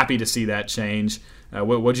probably happy to see that change,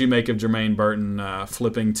 what'd you make of Jermaine Burton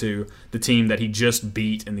flipping to the team that he just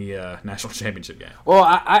beat in the national championship game? Well,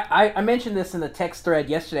 I mentioned this in the text thread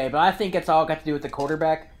yesterday, but I think it's all got to do with the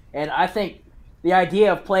quarterback. And I think the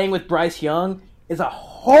idea of playing with Bryce Young is a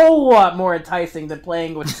whole lot more enticing than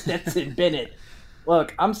playing with Stetson Bennett.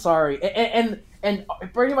 Look, I'm sorry. And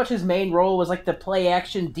pretty much his main role was like the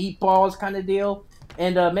play-action deep balls kind of deal.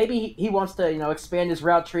 And maybe he wants to, expand his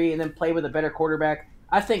route tree and then play with a better quarterback.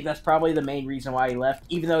 I think that's probably the main reason why he left,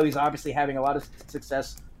 even though he's obviously having a lot of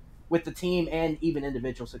success with the team and even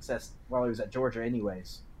individual success while he was at Georgia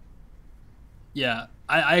anyways. Yeah,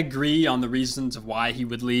 I agree on the reasons of why he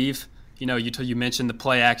would leave. You mentioned the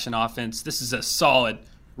play-action offense. This is a solid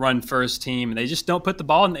run-first team, and they just don't put the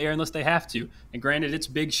ball in the air unless they have to. And granted, it's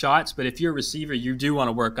big shots, but if you're a receiver, you do want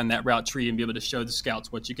to work on that route tree and be able to show the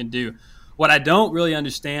scouts what you can do. What I don't really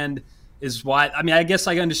understand is why – I guess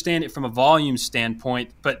I understand it from a volume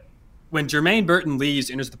standpoint, but when Jermaine Burton leaves,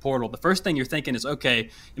 enters the portal, the first thing you're thinking is, okay,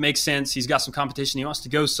 it makes sense. He's got some competition. He wants to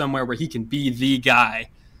go somewhere where he can be the guy.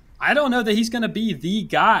 I don't know that he's going to be the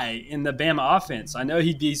guy in the Bama offense. I know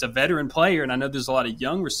he's a veteran player, and I know there's a lot of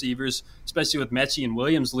young receivers, especially with Mechie and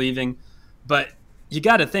Williams leaving. But you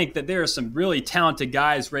got to think that there are some really talented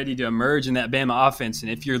guys ready to emerge in that Bama offense.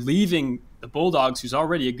 And if you're leaving the Bulldogs, who's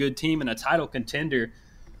already a good team and a title contender,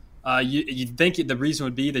 you'd think the reason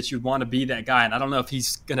would be that you'd want to be that guy. And I don't know if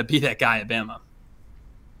he's going to be that guy at Bama.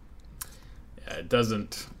 Yeah, it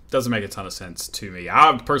doesn't make a ton of sense to me.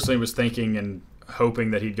 I personally was thinking and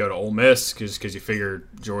hoping that he'd go to Ole Miss because you figure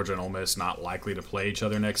Georgia and Ole Miss not likely to play each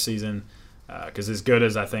other next season. Because as good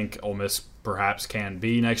as I think Ole Miss perhaps can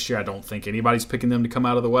be next year, I don't think anybody's picking them to come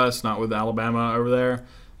out of the West, not with Alabama over there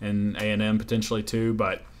and A&M potentially too.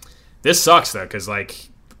 But this sucks, though, because,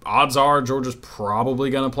 odds are Georgia's probably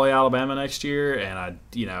going to play Alabama next year. And, I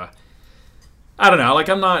don't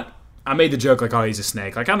know. I made the joke, oh, he's a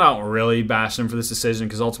snake. I'm not really bashing him for this decision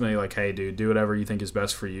because ultimately, hey, dude, do whatever you think is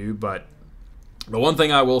best for you. But The one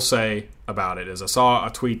thing I will say about it is I saw a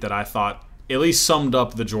tweet that I thought at least summed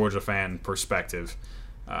up the Georgia fan perspective.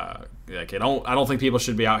 I don't think people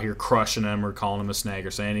should be out here crushing him or calling him a snake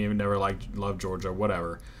or saying he never loved Georgia,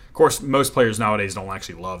 whatever. Of course, most players nowadays don't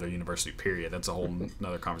actually love their university, period. That's a whole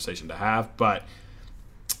another conversation to have. But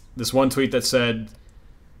this one tweet that said,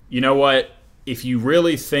 you know what, if you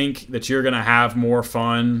really think that you're going to have more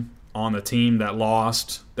fun on the team that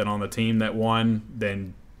lost than on the team that won,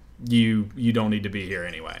 then you don't need to be here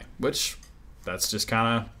anyway. Which that's just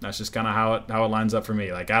kind of how it lines up for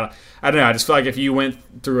me. Like I don't know. I just feel like if you went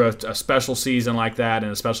through a special season like that in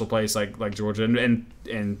a special place like Georgia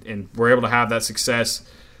and were able to have that success,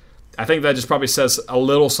 I think that just probably says a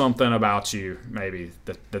little something about you, maybe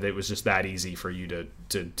that it was just that easy for you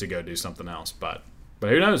to go do something else. But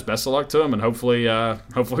who knows? Best of luck to him, and hopefully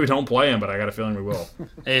we don't play him. But I got a feeling we will.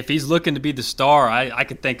 Hey, if he's looking to be the star, I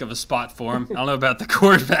could think of a spot for him. I don't know about the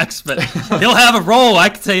quarterbacks, but he'll have a role. I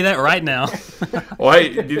can tell you that right now. Well,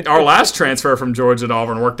 hey, our last transfer from Georgia to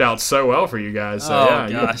Auburn worked out so well for you guys. So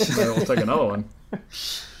gosh. We'll take another one.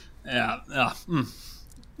 Yeah.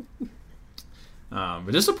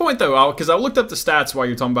 But just a point though, because I looked up the stats while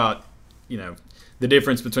you're talking about, the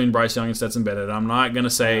difference between Bryce Young and Stetson Bennett. I'm not going to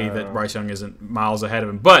say that Bryce Young isn't miles ahead of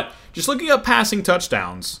him, but just looking up passing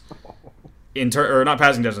touchdowns,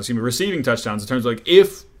 receiving touchdowns in terms of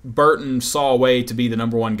if Burton saw a way to be the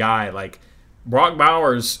number one guy, like Brock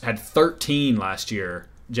Bowers had 13 last year.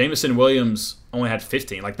 Jameson Williams only had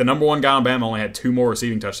 15. Like the number one guy on Bama only had 2 more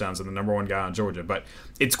receiving touchdowns than the number one guy on Georgia. But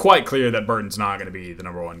it's quite clear that Burton's not going to be the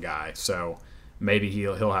number one guy. So maybe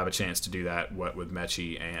he'll have a chance to do that with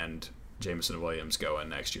Mechie and Jameson Williams going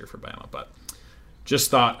next year for Bama. But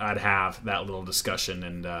just thought I'd have that little discussion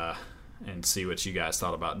and see what you guys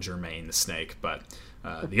thought about Jermaine the Snake. But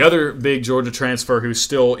the other big Georgia transfer who's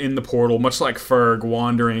still in the portal, much like Ferg,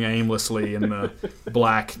 wandering aimlessly in the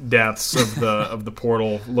black depths of the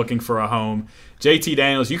portal looking for a home, JT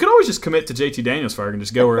Daniels. You can always just commit to JT Daniels, Ferg, and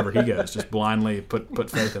just go wherever he goes. Just blindly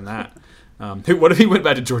put faith in that. What if he went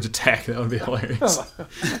back to Georgia Tech? That would be hilarious.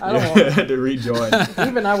 I don't want to rejoin.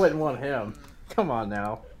 Even I wouldn't want him. Come on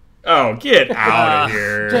now. Oh, get out of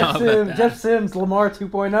here. Jeff Sims, Lamar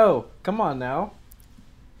 2.0. Come on now.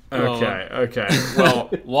 Okay. Well,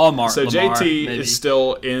 Walmart. So Lamar, JT maybe. is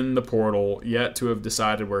still in the portal, yet to have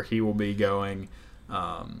decided where he will be going,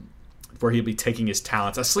 where he'll be taking his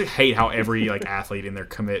talents. I still hate how every athlete in their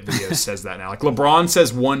commit video says that now. Like LeBron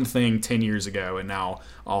says one thing 10 years ago, and now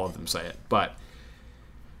all of them say it. But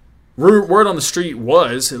word on the street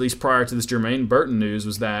was, at least prior to this Jermaine Burton news,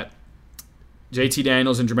 was that JT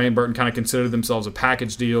Daniels and Jermaine Burton kind of considered themselves a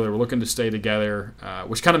package deal. They were looking to stay together,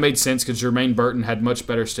 which kind of made sense because Jermaine Burton had much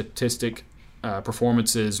better statistic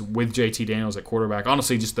performances with JT Daniels at quarterback.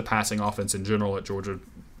 Honestly, just the passing offense in general at Georgia,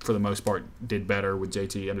 for the most part, did better with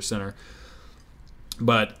JT under center.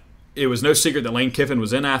 But it was no secret that Lane Kiffin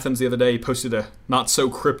was in Athens the other day. He posted a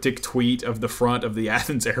not-so-cryptic tweet of the front of the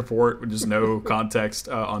Athens airport with just no context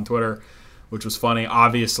on Twitter, which was funny.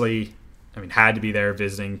 Obviously, had to be there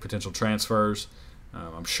visiting potential transfers.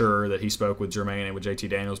 I'm sure that he spoke with Jermaine and with JT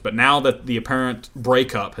Daniels. But now that the apparent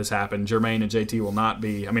breakup has happened, Jermaine and JT will not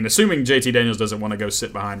be – assuming JT Daniels doesn't want to go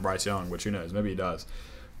sit behind Bryce Young, which who knows, maybe he does.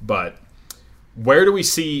 But where do we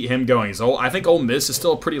see him going? I think Ole Miss is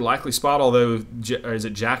still a pretty likely spot, although is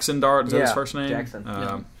it Jackson Dart? Is that his first name?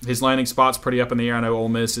 Jackson. His landing spot's pretty up in the air. I know Ole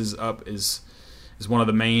Miss is one of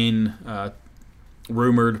the main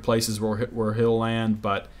rumored places where he'll land.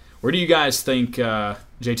 But where do you guys think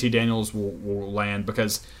JT Daniels will land?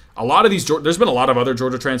 Because a lot of these, there's been a lot of other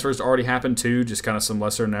Georgia transfers that already happened too, just kind of some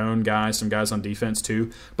lesser known guys, some guys on defense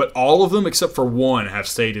too. But all of them except for one have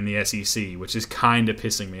stayed in the SEC, which is kind of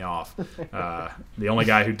pissing me off. The only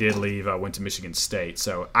guy who did leave went to Michigan State.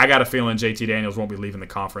 So I got a feeling JT Daniels won't be leaving the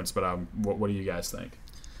conference, but what do you guys think?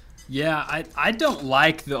 Yeah, I don't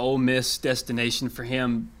like the Ole Miss destination for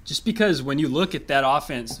him just because when you look at that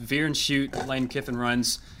offense, veer and shoot, Lane Kiffin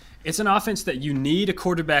runs, it's an offense that you need a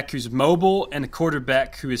quarterback who's mobile and a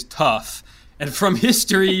quarterback who is tough. And from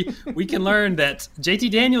history, we can learn that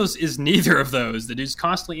JT Daniels is neither of those. The dude's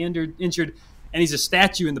constantly injured, and he's a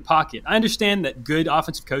statue in the pocket. I understand that good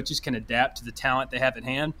offensive coaches can adapt to the talent they have at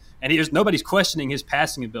hand, and nobody's questioning his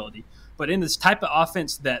passing ability. But in this type of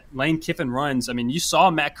offense that Lane Kiffin runs, you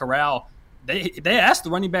saw Matt Corral. They asked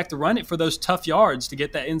the running back to run it for those tough yards to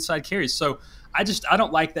get that inside carries. So I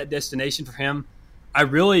don't like that destination for him. I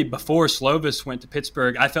really, before Slovis went to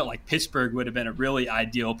Pittsburgh, I felt like Pittsburgh would have been a really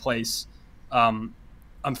ideal place for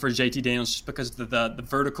JT Daniels just because of the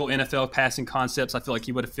vertical NFL passing concepts. I feel like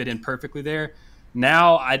he would have fit in perfectly there.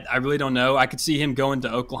 Now, I really don't know. I could see him going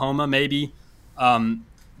to Oklahoma maybe.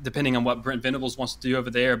 depending on what Brent Venables wants to do over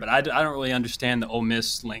there. But I don't really understand the Ole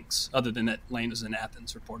Miss links, other than that Lane was in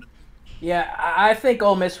Athens reported. Yeah, I think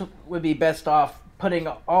Ole Miss would be best off pulling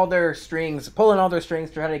all their strings to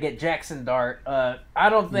try to get Jackson Dart. I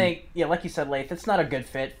don't think, like you said, Lath, it's not a good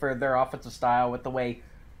fit for their offensive style with the way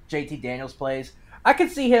JT Daniels plays. I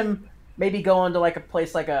could see him maybe going to like a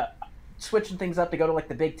place like switching things up to go to like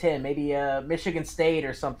the Big Ten, maybe Michigan State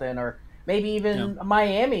or something, or maybe even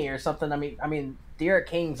Miami or something. I mean, Derek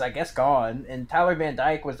King's, I guess, gone, and Tyler Van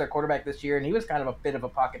Dyke was their quarterback this year, and he was kind of a bit of a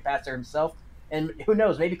pocket passer himself. And who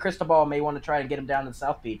knows, maybe Cristobal may want to try and get him down to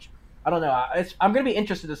South Beach. I don't know. I'm going to be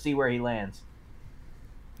interested to see where he lands.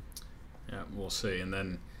 Yeah, we'll see. And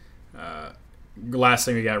then the last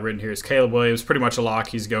thing we got written here is Caleb Williams. Pretty much a lock.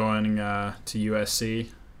 He's going to USC,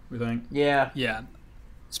 we think. Yeah.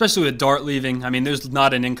 Especially with Dart leaving. I mean, there's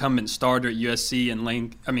not an incumbent starter at USC, and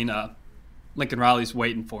Lincoln Riley's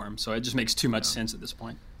waiting for him. So it just makes too much sense at this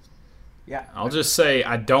point. Yeah. I'll just say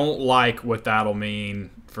I don't like what that'll mean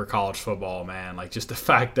for college football, man. Like, just the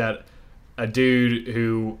fact that a dude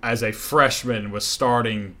who, as a freshman, was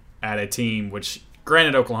starting at a team, which,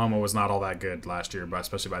 granted, Oklahoma was not all that good last year,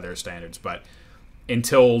 especially by their standards, but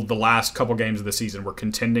until the last couple games of the season were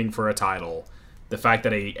contending for a title, the fact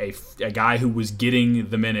that a guy who was getting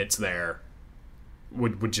the minutes there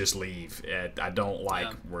would just leave. I don't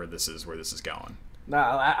like where this is going. No,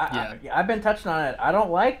 I've been touching on it. I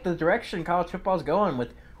don't like the direction college football is going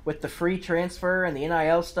with the free transfer and the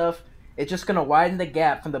NIL stuff. It's just going to widen the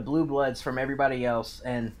gap from the blue bloods from everybody else,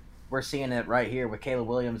 and we're seeing it right here with Caleb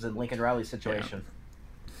Williams and Lincoln Riley's situation.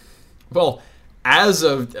 Yeah. Well, as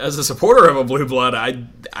a supporter of a blue blood,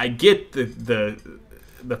 I get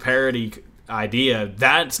the parity idea.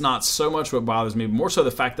 That's not so much what bothers me, more so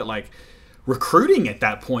the fact that, like, recruiting at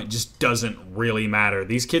that point just doesn't really matter.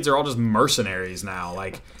 These kids are all just mercenaries now.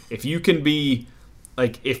 Like, if you can be,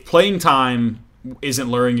 like, if playing time isn't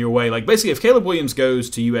luring you away, like, basically if Caleb Williams goes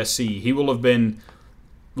to USC, he will have been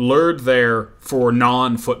lured there for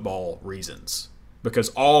non-football reasons, because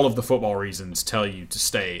all of the football reasons tell you to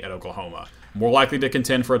stay at Oklahoma. More likely to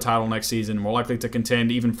contend for a title next season, more likely to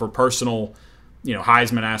contend even for personal,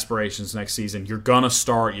 Heisman aspirations next season. You're going to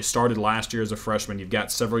start. You started last year as a freshman. You've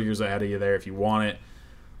got several years ahead of you there if you want it.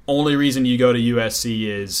 Only reason you go to USC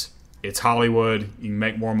is it's Hollywood. You can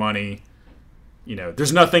make more money.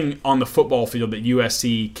 There's nothing on the football field that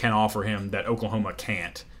USC can offer him that Oklahoma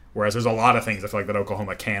can't. Whereas there's a lot of things I feel like that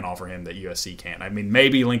Oklahoma can offer him that USC can't. I mean,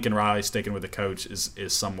 maybe Lincoln Riley sticking with the coach is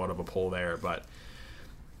somewhat of a pull there, but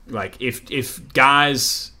like if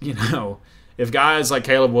guys like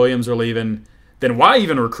Caleb Williams are leaving, then why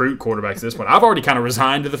even recruit quarterbacks at this point? I've already kind of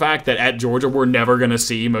resigned to the fact that at Georgia we're never going to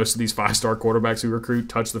see most of these 5-star quarterbacks we recruit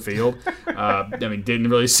touch the field. Didn't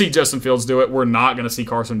really see Justin Fields do it. We're not going to see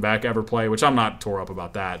Carson Beck ever play, which I'm not tore up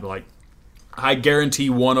about that. But, like, I guarantee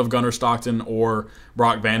one of Gunnar Stockton or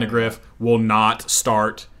Brock Vandagriff will not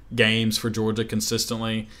start games for Georgia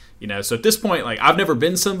consistently. So at this point, like, I've never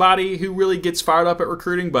been somebody who really gets fired up at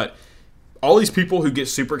recruiting, but all these people who get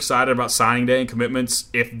super excited about signing day and commitments,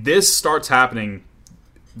 if this starts happening,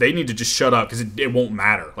 they need to just shut up, because it won't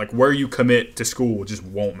matter. Like, where you commit to school just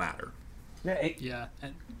won't matter. Yeah.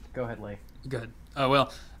 Go ahead, Lee. Go ahead.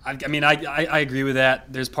 Well, I agree with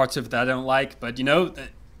that. There's parts of it that I don't like, but,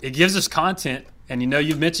 it gives us content. And,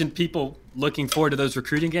 you've mentioned people looking forward to those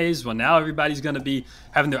recruiting days. Well, now everybody's going to be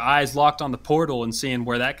having their eyes locked on the portal and seeing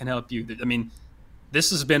where that can help you. I mean, this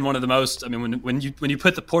has been one of the most. I mean, when you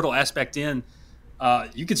put the portal aspect in,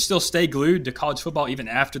 you can still stay glued to college football even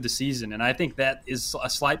after the season, and I think that is a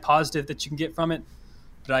slight positive that you can get from it.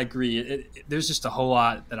 But I agree, there's just a whole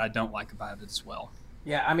lot that I don't like about it as well.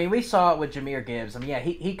 Yeah, I mean, we saw it with Jahmyr Gibbs. I mean,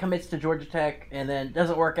 he commits to Georgia Tech and then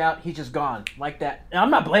doesn't work out. He's just gone like that. And I'm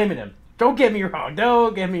not blaming him. Don't get me wrong.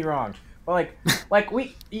 But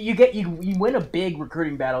you win a big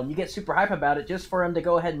recruiting battle and you get super hype about it just for him to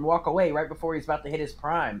go ahead and walk away right before he's about to hit his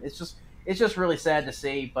prime. It's just really sad to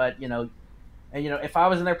see. But if I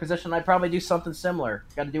was in their position, I'd probably do something similar.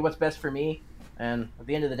 Got to do what's best for me. And at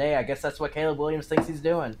the end of the day, I guess that's what Caleb Williams thinks he's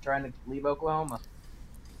doing, trying to leave Oklahoma.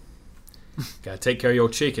 Gotta take care of your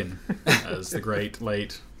chicken, as the great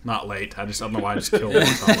late. Not late. I don't know why I just killed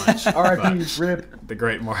Marshawn Lynch. R.I.P. Rip. The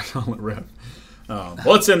great Marshawn Rip.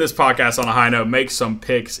 Let's end this podcast on a high note. Make some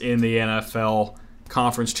picks in the NFL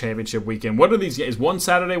Conference Championship weekend. What are these? Is one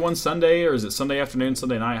Saturday, one Sunday, or is it Sunday afternoon,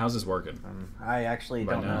 Sunday night? How's this working? I actually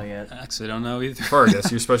don't know yet. I actually don't know either. Fergus,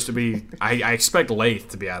 you're supposed to be. I expect Lath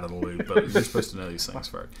to be out of the loop, but you're supposed to know these things,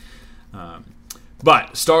 Ferg.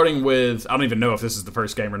 But starting with, I don't even know if this is the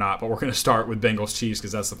first game or not, but we're going to start with Bengals Chiefs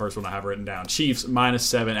because that's the first one I have written down. Chiefs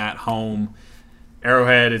 -7 at home.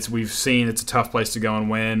 Arrowhead, we've seen it's a tough place to go and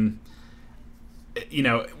win.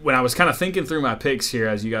 When I was kind of thinking through my picks here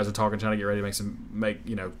as you guys are talking, trying to get ready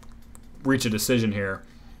to reach a decision here,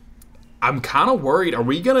 I'm kind of worried. Are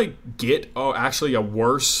we going to get actually a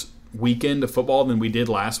worse weekend of football than we did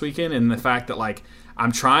last weekend? And the fact that,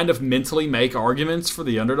 I'm trying to mentally make arguments for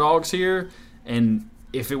the underdogs here, and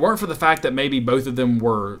if it weren't for the fact that maybe both of them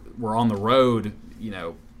were on the road,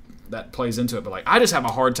 that plays into it. But I just have a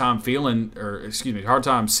hard time hard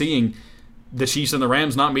time seeing the Chiefs and the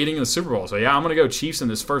Rams not meeting in the Super Bowl. So yeah, I'm going to go Chiefs in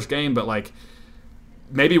this first game. But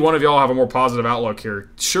maybe one of y'all have a more positive outlook here.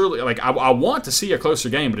 Surely, I want to see a closer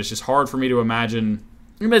game, but it's just hard for me to imagine.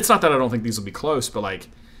 I mean, it's not that I don't think these will be close, but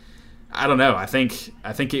I don't know. I think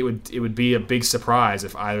it would be a big surprise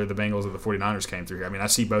if either the Bengals or the 49ers came through here. I mean, I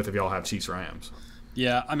see both of y'all have Chiefs Rams.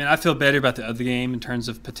 Yeah, I mean, I feel better about the other game in terms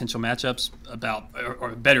of potential matchups,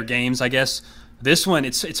 or better games, I guess. This one,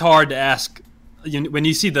 it's hard to ask. When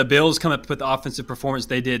you see the Bills come up with the offensive performance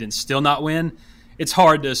they did and still not win, it's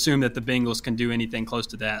hard to assume that the Bengals can do anything close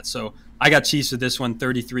to that. So I got Chiefs with this one,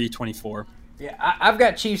 33-24. Yeah, I've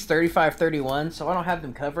got Chiefs 35-31, so I don't have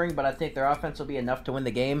them covering, but I think their offense will be enough to win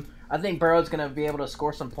the game. I think Burrow's going to be able to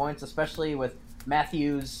score some points, especially with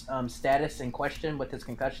Matthews' status in question with his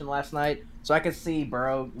concussion last night. So I could see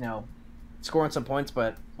Burrow, scoring some points.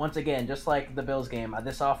 But once again, just like the Bills game,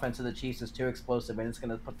 this offense of the Chiefs is too explosive, and it's going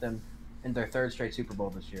to put them in their third straight Super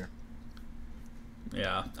Bowl this year.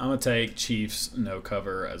 Yeah, I'm going to take Chiefs no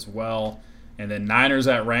cover as well. And then Niners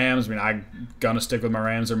at Rams. I mean, I'm going to stick with my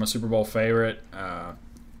Rams. They're my Super Bowl favorite.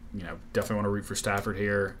 Definitely want to root for Stafford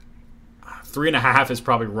here. 3.5 is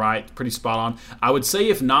probably right, pretty spot on. I would say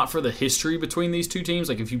if not for the history between these two teams,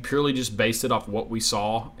 if you purely just based it off what we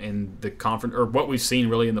saw in the conference, or what we've seen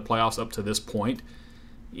really in the playoffs up to this point,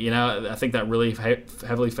 I think that really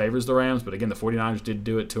heavily favors the Rams. But again, the 49ers did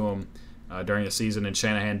do it to them during the season, and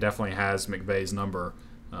Shanahan definitely has McVay's number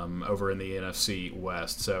over in the NFC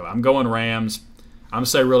West. So I'm going Rams. I'm going to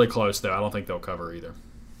say really close, though. I don't think they'll cover either.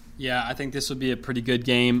 Yeah, I think this would be a pretty good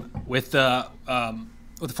game with the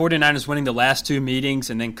 49ers winning the last two meetings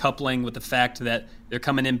and then coupling with the fact that they're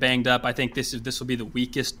coming in banged up. I think this will be the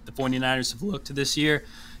weakest the 49ers have looked to this year,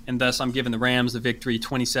 and thus I'm giving the Rams the victory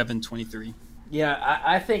 27-23. Yeah,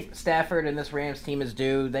 I think Stafford and this Rams team is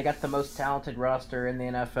due. They got the most talented roster in the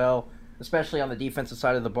NFL, especially on the defensive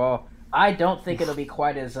side of the ball. I don't think it'll be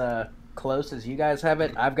quite as close as you guys have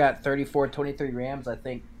it. I've got 34-23 Rams. I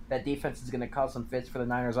think that defense is going to cause some fits for the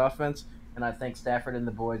Niners offense, and I think Stafford and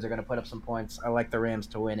the boys are going to put up some points. I like the Rams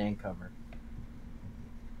to win and cover.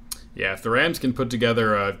 Yeah, if the Rams can put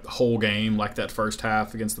together a whole game like that first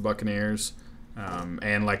half against the Buccaneers,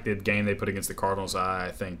 and like the game they put against the Cardinals,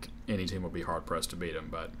 I think any team will be hard-pressed to beat them.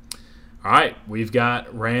 But all right, we've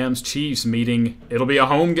got Rams-Chiefs meeting. It'll be a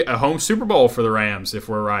home Super Bowl for the Rams if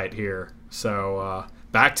we're right here. So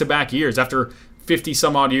back-to-back years. After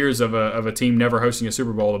 50-some-odd years of a team never hosting a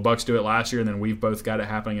Super Bowl, the Bucs do it last year, and then we've both got it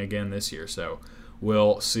happening again this year. So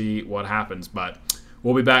we'll see what happens. But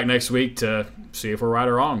we'll be back next week to see if we're right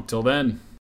or wrong. Till then.